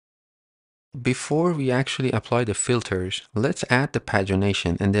before we actually apply the filters, let's add the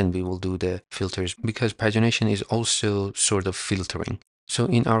pagination and then we will do the filters because pagination is also sort of filtering. So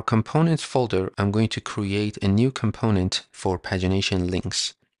in our components folder, I'm going to create a new component for pagination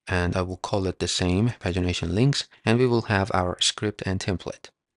links. And I will call it the same, pagination links, and we will have our script and template.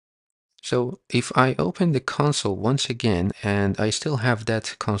 So if I open the console once again, and I still have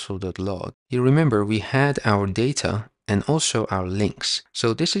that console.log, you remember we had our data and also our links.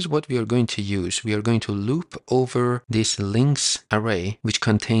 So this is what we are going to use. We are going to loop over this links array, which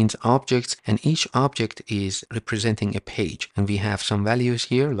contains objects, and each object is representing a page. And we have some values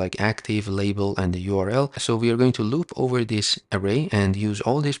here like active, label, and the URL. So we are going to loop over this array and use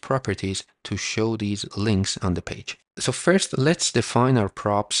all these properties to show these links on the page. So first, let's define our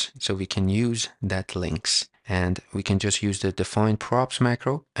props so we can use that links. And we can just use the define props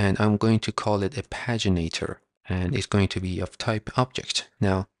macro, and I'm going to call it a paginator. And it's going to be of type object.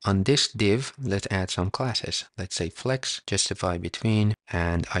 Now, on this div, let's add some classes. Let's say flex, justify between,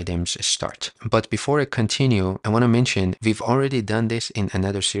 and items start. But before I continue, I want to mention we've already done this in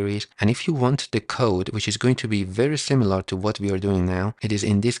another series. And if you want the code, which is going to be very similar to what we are doing now, it is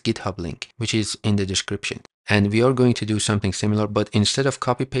in this GitHub link, which is in the description. And we are going to do something similar, but instead of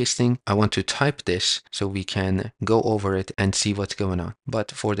copy pasting, I want to type this so we can go over it and see what's going on.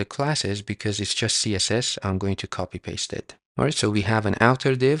 But for the classes, because it's just CSS, I'm going to copy paste it. All right, so we have an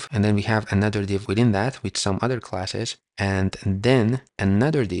outer div, and then we have another div within that with some other classes, and then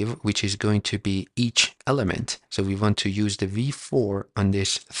another div, which is going to be each element. So we want to use the v4 on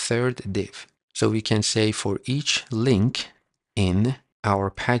this third div. So we can say for each link in our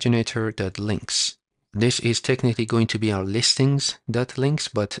paginator.links. This is technically going to be our listings.links,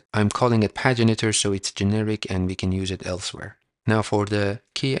 but I'm calling it paginator so it's generic and we can use it elsewhere. Now for the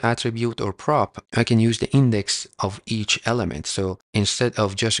key attribute or prop, I can use the index of each element. So instead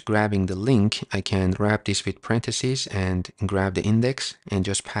of just grabbing the link, I can wrap this with parentheses and grab the index and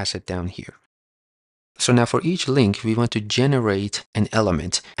just pass it down here. So now for each link, we want to generate an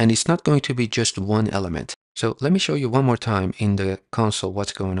element, and it's not going to be just one element. So let me show you one more time in the console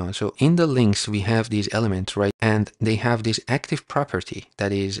what's going on. So in the links, we have these elements, right? And they have this active property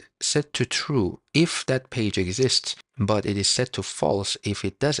that is set to true if that page exists, but it is set to false if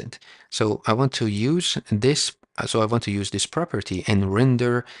it doesn't. So I want to use this. So I want to use this property and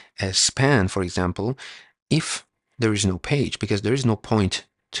render a span, for example, if there is no page, because there is no point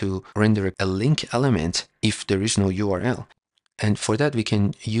to render a link element if there is no URL. And for that, we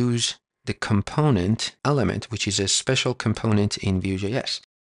can use the component element, which is a special component in Vue.js.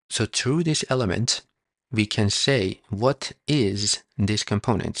 So through this element, we can say what is this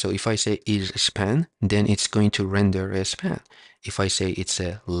component. So if I say is span, then it's going to render a span. If I say it's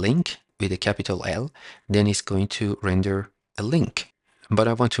a link with a capital L, then it's going to render a link. But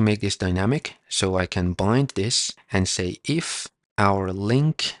I want to make this dynamic, so I can bind this and say if our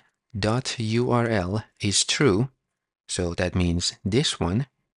link.url is true, so that means this one,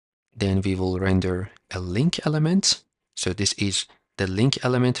 then we will render a link element. So this is the link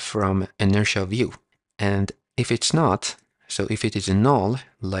element from Inertia view. And if it's not, so if it is null,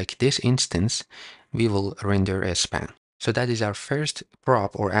 like this instance, we will render a span. So that is our first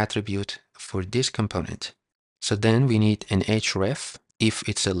prop or attribute for this component. So then we need an href if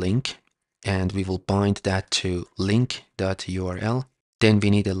it's a link, and we will bind that to link.url. Then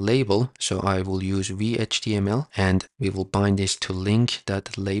we need a label, so I will use vhtml, and we will bind this to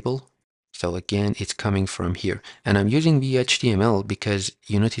link.label. So again, it's coming from here. And I'm using vhtml because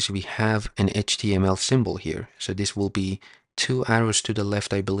you notice we have an HTML symbol here. So this will be 2 arrows to the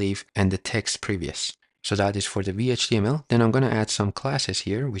left, I believe, and the text previous. So that is for the vhtml. Then I'm going to add some classes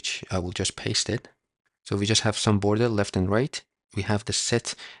here, which I will just paste it. So we just have some border left and right. We have the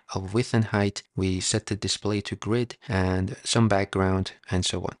set of width and height. We set the display to grid and some background and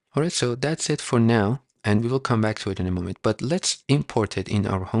so on. All right, so that's it for now. And we will come back to it in a moment. But let's import it in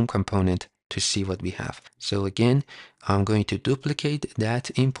our home component to see what we have. So again, I'm going to duplicate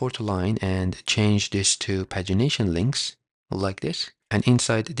that import line and change this to pagination links like this. And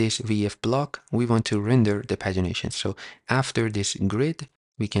inside this VF block, we want to render the pagination. So after this grid,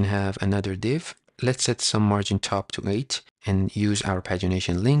 we can have another div. Let's set some margin top to 8 and use our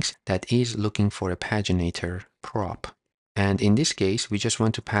pagination links that is looking for a paginator prop. And in this case, we just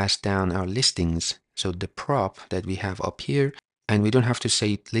want to pass down our listings. So the prop that we have up here, and we don't have to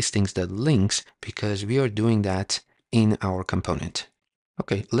say listings.links because we are doing that in our component.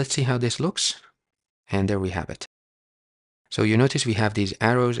 Okay, let's see how this looks. And there we have it. So you notice we have these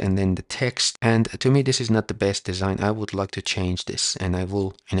arrows and then the text, and to me this is not the best design. I would like to change this, and I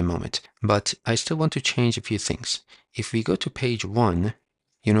will in a moment. But I still want to change a few things. If we go to page 1,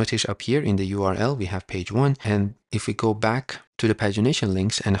 You notice up here in the URL, we have page 1. And if we go back to the pagination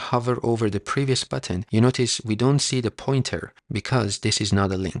links and hover over the previous button, you notice we don't see the pointer because this is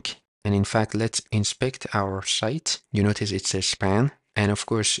not a link. And in fact, let's inspect our site. You notice it says span. And of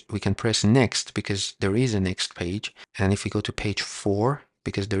course, we can press next because there is a next page. And if we go to page 4,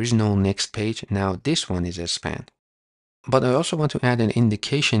 because there is no next page, now this one is a span. But I also want to add an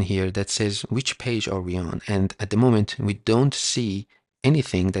indication here that says which page are we on. And at the moment, we don't see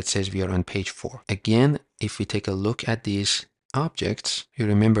anything that says we are on page 4. Again, if we take a look at these objects, you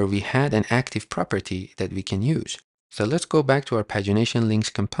remember we had an active property that we can use. So let's go back to our pagination links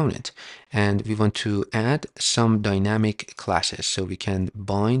component, and we want to add some dynamic classes. So we can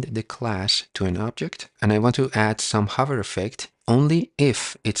bind the class to an object, and I want to add some hover effect only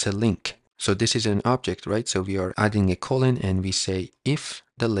if it's a link. So this is an object, right? So we are adding a colon and we say if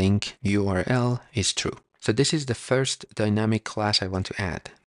the link URL is true. So this is the first dynamic class I want to add.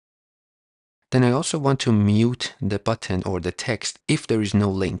 Then I also want to mute the button or the text if there is no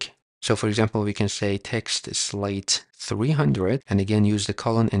link. So for example, we can say text slate 300 and again use the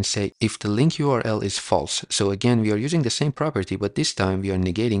colon and say if the link URL is false. So again, we are using the same property, but this time we are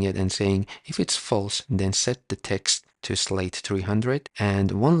negating it and saying if it's false, then set the text to slate 300.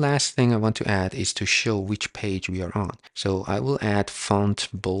 And one last thing I want to add is to show which page we are on. So I will add font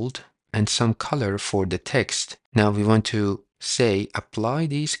bold and some color for the text. Now we want to say apply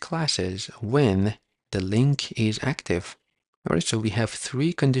these classes when the link is active. All right, so we have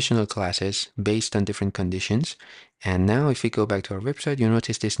 3 conditional classes based on different conditions. And now if we go back to our website, you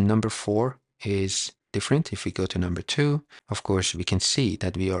notice this number 4 is different. If we go to number 2, of course, we can see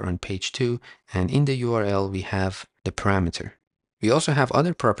that we are on page 2. And in the URL, we have the parameter. We also have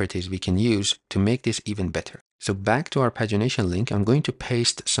other properties we can use to make this even better. So back to our pagination link, I'm going to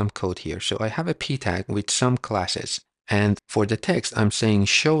paste some code here. So I have a p tag with some classes. And for the text, I'm saying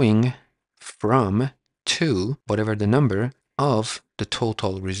showing from to whatever the number of the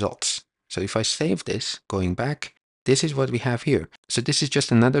total results. So if I save this, going back, this is what we have here. So this is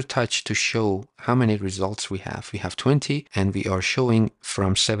just another touch to show how many results we have. We have 20 and we are showing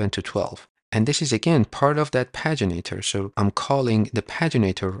from 7 to 12. And this is again part of that paginator. So I'm calling the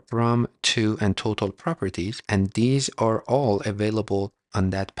paginator from, to, and total properties. And these are all available on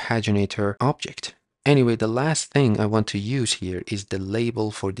that paginator object. Anyway, the last thing I want to use here is the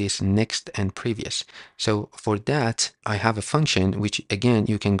label for this next and previous. So for that, I have a function, which again,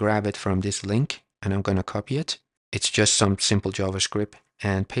 you can grab it from this link and I'm going to copy it. It's just some simple JavaScript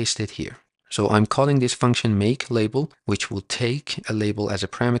and paste it here. So I'm calling this function make label, which will take a label as a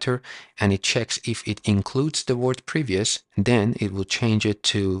parameter and it checks if it includes the word previous, then it will change it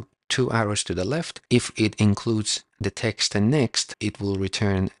to 2 arrows to the left. If it includes the text and next, it will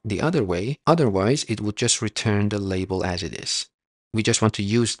return the other way. Otherwise, it will just return the label as it is. We just want to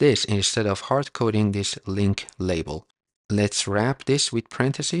use this instead of hard coding this link label. Let's wrap this with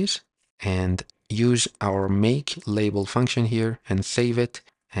parentheses and use our make label function here and save it.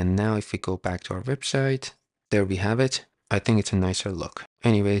 And now if we go back to our website, there we have it. I think it's a nicer look.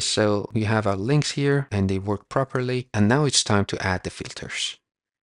 Anyway, so we have our links here and they work properly. And now it's time to add the filters.